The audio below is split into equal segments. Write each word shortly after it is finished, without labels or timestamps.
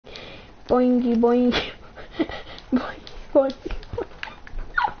Boingy, boingy. Boingy, boingy.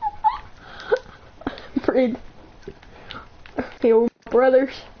 Afraid. Yo,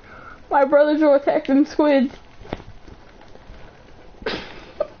 brothers. My brothers will attack them squids.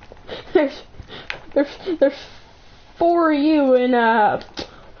 There's 4 of you and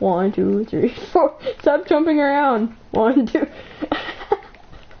 1, 2, 3, 4. Stop jumping around. 1, 2.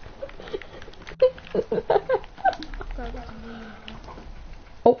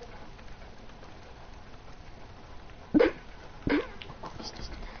 Oh.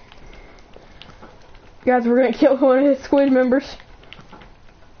 Guys, we're gonna kill one of his squid members.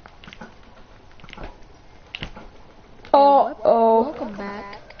 Oh. Welcome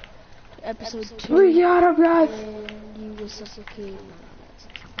back to episode 2. We got him, guys. And you will suffocate.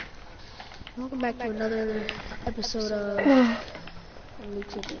 Welcome back to another episode of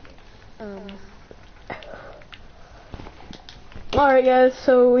Alright guys,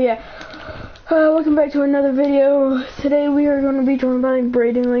 so yeah. Welcome back to another video. Today we are going to be talking about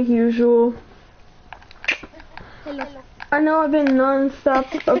Brayden like usual. Hello. I know I've been non-stop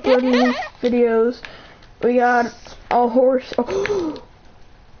uploading videos. We got a horse. Oh.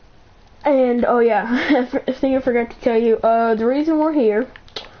 And oh yeah, I think I forgot to tell you, the reason we're here,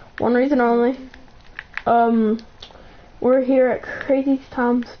 one reason only, we're here at Crazy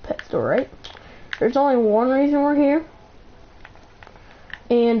Tom's Pet Store, right? There's only one reason we're here,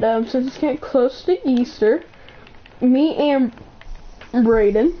 and since it's getting close to Easter, me and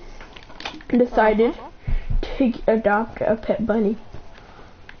Brayden decided to adopt a pet bunny.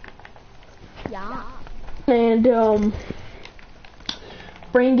 Yeah. And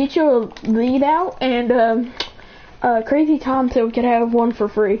Brayden, get your lead out, and Crazy Tom said we could have one for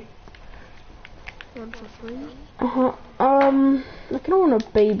free. One for free? I kinda want a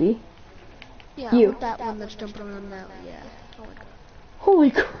baby. Yeah, You. I want that one that's jumping around now. Yeah. I like that.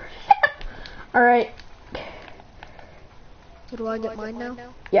 Holy crap. Alright. So do I get mine now?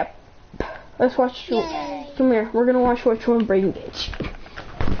 Yep. Let's watch. Yay. Come here. We're gonna watch which one Brayden gets.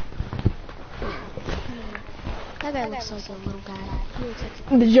 That guy looks like a little guy. He looks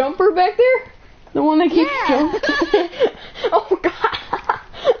like The jumper back there? The one that keeps Yeah. jumping? Oh god.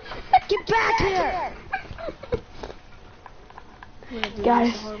 Get back here!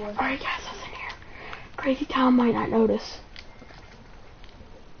 Guys. Alright guys, listen here. Crazy Tom might not notice.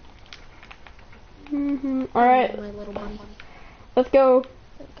 Alright, My little bunny. let's go.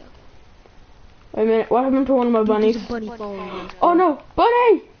 Wait a minute, what happened to one of my bunnies? There's a bunny following me. Oh no,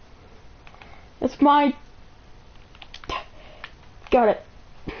 bunny! That's my... Got it.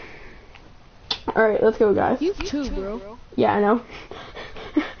 Alright, let's go guys. You have 2, bro. Yeah, I know.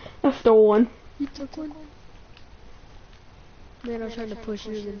 I stole one. You took one? Man, I was trying to push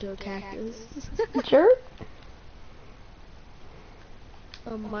yours into a cactus. Sure?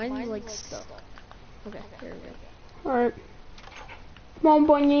 Mine's like stuck. Okay, there we go. Alright. Come on,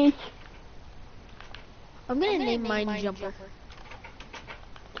 bunny. I'm gonna name mine Jumper.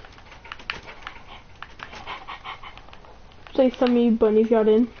 Please tell me bunnies got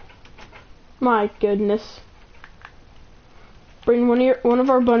in. My goodness. Brayden, one of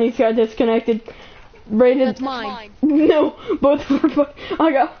our bunnies got disconnected. Brayden. That's mine. No, both of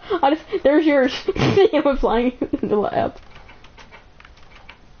our there's yours. It was flying in the lab.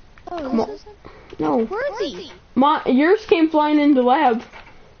 Oh, Come on. this is No. Where is he? Yours came flying in the lab.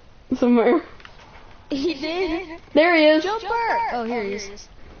 Somewhere. He did? There he is. Jumper! Oh, here he is.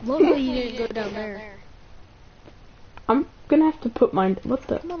 Luckily he didn't go down there. I'm gonna have to put mine. What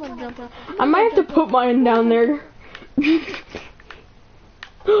the? Come on, Jumper. I might have to put mine down there.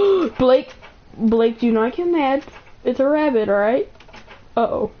 Blake, do not get mad. It's a rabbit, alright?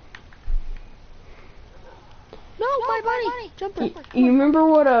 Uh-oh. No, my bunny! Jumper. You remember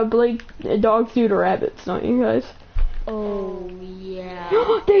what dogs do to rabbits, don't you guys? Oh, yeah.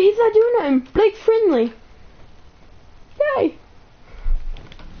 He's not doing nothing. Blake's friendly. Yay.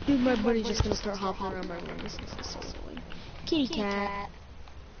 Dude, my buddy's just gonna start hopping around my room. This is so annoying. Kitty cat.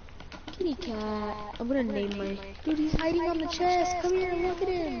 Kitty cat. I'm gonna name my... Dude, he's hiding on the chest. Come here, look at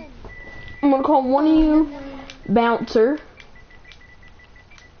him. I'm gonna call one of you Bouncer.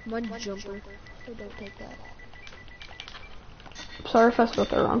 Mine's Jumper. So don't take that. Sorry if I spelled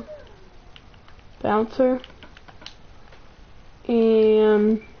that wrong. Bouncer.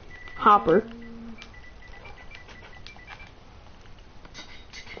 And Hopper.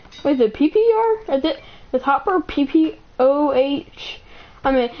 Wait, is it PPR? Is Hopper PPOH?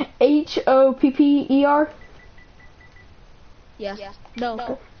 I mean HOPPER? Yeah. No.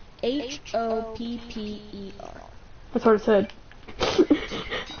 HOPPER. That's what it said.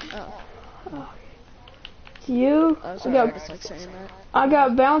 Oh. It's you. Oh, sorry, I just like saying that. I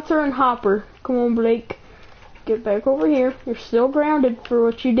got Bouncer and Hopper. Come on, Blake. Get back over here. You're still grounded for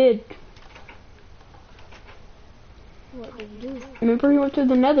what you did. What did you do? Remember you went to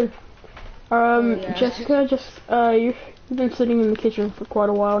the Nether. Yeah. Jessica, you've been sitting in the kitchen for quite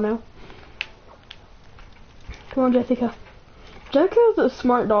a while now. Come on, Jessica. Jessica's a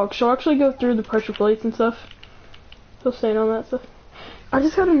smart dog. She'll actually go through the pressure plates and stuff. She'll stand on that stuff. I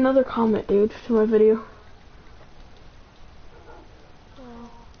just got another comment, dude, to my video.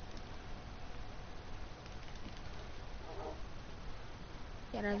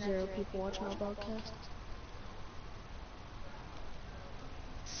 Yeah, I have 0 people watching my broadcast.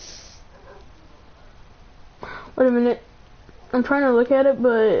 Wait a minute. I'm trying to look at it,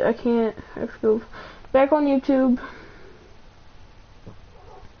 but I can't. I have to go back on YouTube.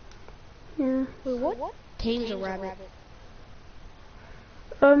 Here. Wait, what? Tames a rabbit.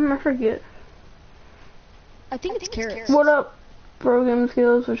 I forget. I think it's carrots. What up, Brogan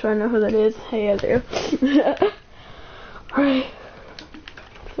Skills, which I know who that is. Hey, yeah, there. Alright.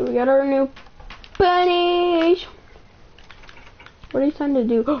 So we got our new bunnies. What are you trying to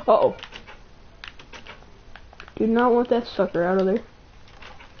do? Uh-oh. Do not want that sucker out of there.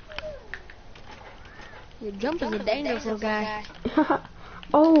 Your jump is a dangerous guy.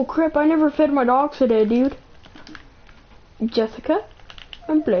 Oh crap, I never fed my dogs today, dude. Jessica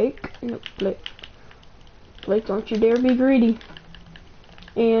and Blake. No, Blake. Blake, don't you dare be greedy.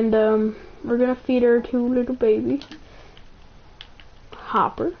 And we're gonna feed our 2 little babies.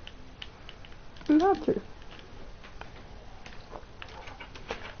 Hopper and Bouncer.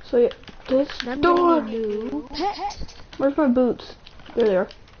 So yeah, this door. New pet. Where's my boots? There they are.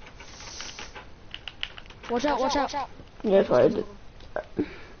 Watch out, watch out. Yeah, that's what I did.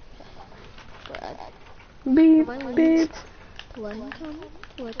 Beep, beep. Let him come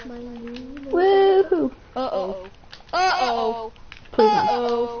with my new. Woohoo! Uh-oh. Uh-oh. Please not.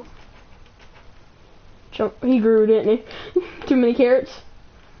 Uh-oh. Jump. He grew, didn't he? Too many carrots.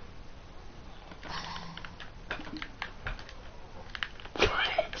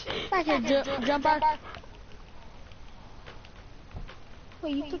 Back here, jump out.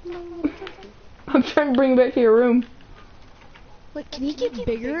 Wait, you took my little turkey. I'm trying to bring him back to your room. Wait, can he get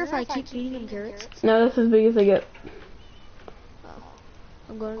bigger if I keep feeding him carrots? No, that's as big as I get. Oh.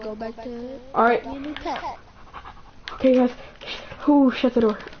 I'm gonna go back to Alright. being a new pet. Okay, guys. Ooh, shut the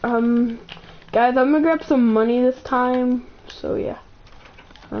door. Guys, I'm gonna grab some money this time. So, yeah.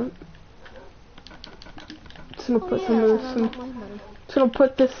 Just gonna put some of this. Just gonna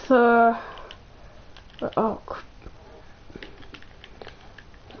put this,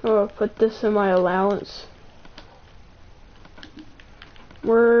 put this in my allowance.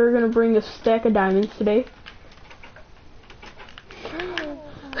 We're gonna bring a stack of diamonds today.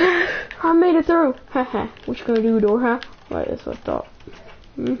 I made it through. Haha. What you gonna do, door, huh? Right, that's what I thought.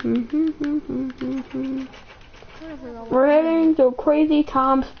 We're heading to Crazy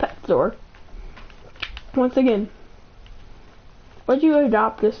Tom's pet store. Once again. What'd you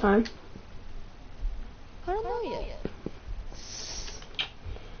adopt this time? I don't know yet.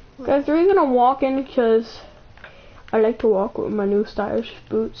 Guys, the reason I'm walking because I like to walk with my new stylish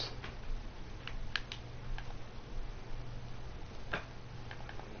boots.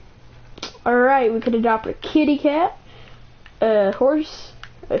 Alright, we could adopt a kitty cat, a horse,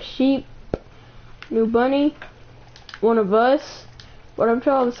 a sheep, new bunny, one of us. What up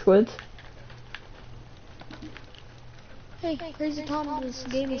to all the squids? Hey, Crazy Tom just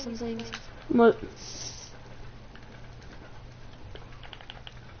gave me some things. What?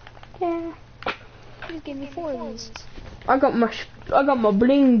 Yeah. He just gave me 4 of these. I got my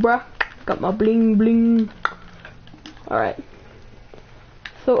bling, bruh. Got my bling bling. Alright.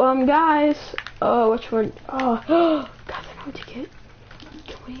 So, guys, which one? Oh, guys, I know what to get.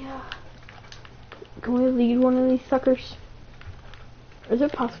 Can we lead one of these suckers? Is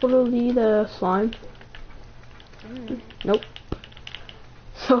it possible to lead a slime? Nope.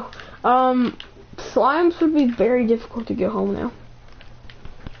 So, slimes would be very difficult to get home now.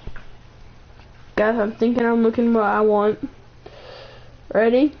 Guys, I'm thinking I'm looking what I want.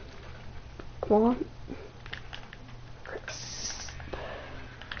 Ready? Come on.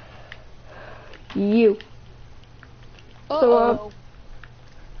 You. Uh-oh.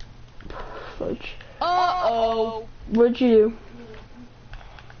 Fudge. Uh-oh. What'd you do?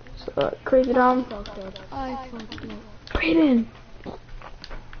 So, Crazy Tom. I fucked up. Brayden.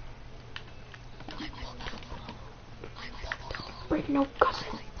 Brayden, no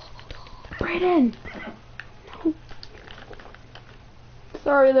cussing. Brayden. No.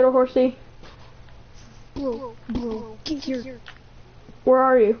 Sorry, little horsey. Bro, get here. Where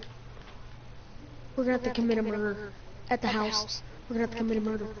are you? We're gonna have to commit a murder at the house. We're gonna have to commit a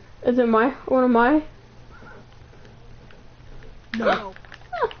murder. Is it one of my? No.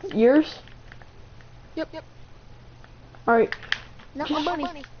 Yours? Yep. Alright. Not my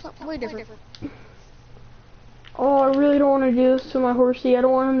bunny. Something way different. Oh, I really don't want to do this to my horsey. I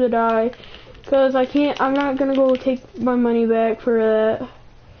don't want him to die. Because I'm not going to go take my money back for that.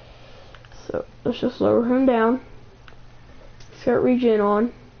 So, let's just lower him down. Start regen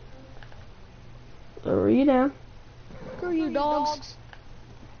on. Lower you down. Screw you, dogs.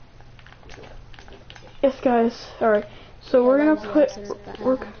 Yes, guys. Alright. So we're gonna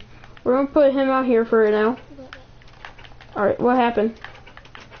put him out here for right now. Alright, what happened?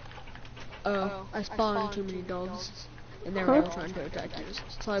 I spawned too many dogs, and they were all trying to attack you.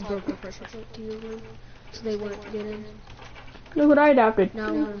 So I broke the pressure plate to your room, so they wouldn't get in. Look what I adopted. Now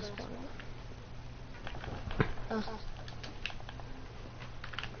I'm gonna spawn.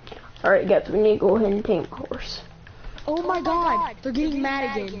 Alright, guys, we need to go ahead and tame a horse. Oh my god, they're getting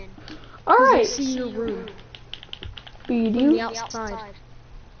mad again. Alright. See your room. Speed On the you. outside.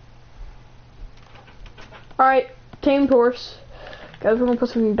 Alright, tamed horse. Guys, we're gonna put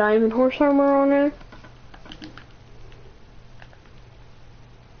some diamond horse armor on there.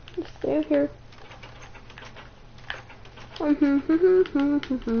 Just stay here. This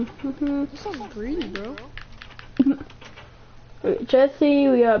sounds greedy, bro. We got Jesse,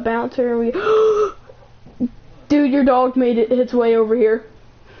 we got Bouncer, we dude, your dog made its way over here.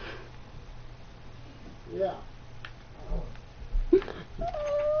 Yeah.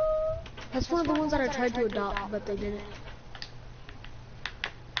 That's one of the ones that I tried to adopt, but they didn't.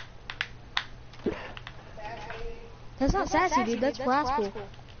 That's not sassy, dude. That's rascal.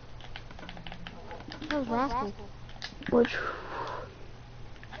 That was rascal. Which?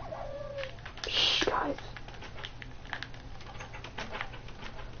 Shh, guys.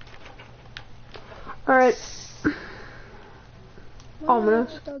 Alright.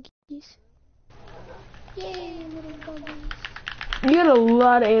 Ominous. Doggies. Yay, little doggies. You got a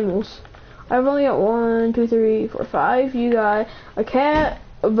lot of animals. I've only got 1, 2, 3, 4, 5. You got a cat,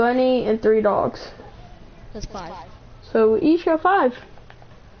 a bunny, and 3 dogs. That's 5. So we each got 5.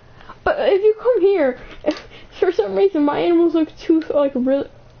 But if you come here, for some reason my animals look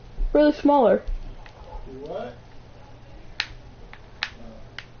really smaller. What?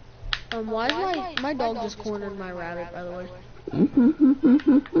 Why is my dog just cornered my rabbit, by the way?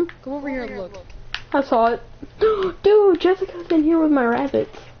 Come over here and look. I saw it. Dude, Jessica's in here with my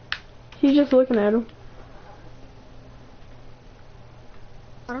rabbits. She's just looking at them.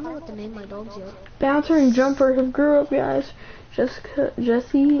 I don't know what to name my dogs yet. Bouncer and Jumper have grew up, guys. Jessica,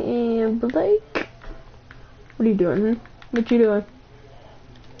 Jesse, and Blake. What are you doing? What you doing?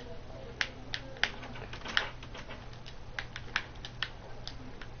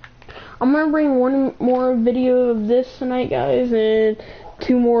 I'm gonna bring one more video of this tonight, guys, and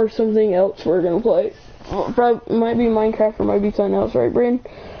 2 more of something else we're gonna play. Probably might be Minecraft or might be something else, right, Brandon?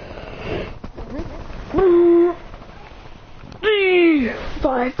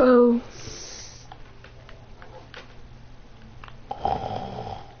 FIFO.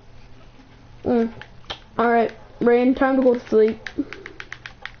 Alright, Brandon, time to go to sleep.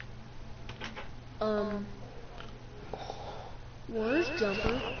 Where's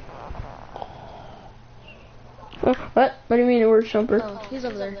Jumper? What? What do you mean, where's Jumper? Oh, he's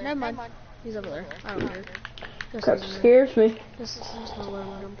over there. Never mind. He's over there. I don't care. Just That leave him there. scares me. Just gonna let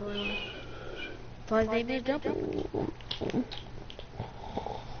him jump around. So his name is Jumper.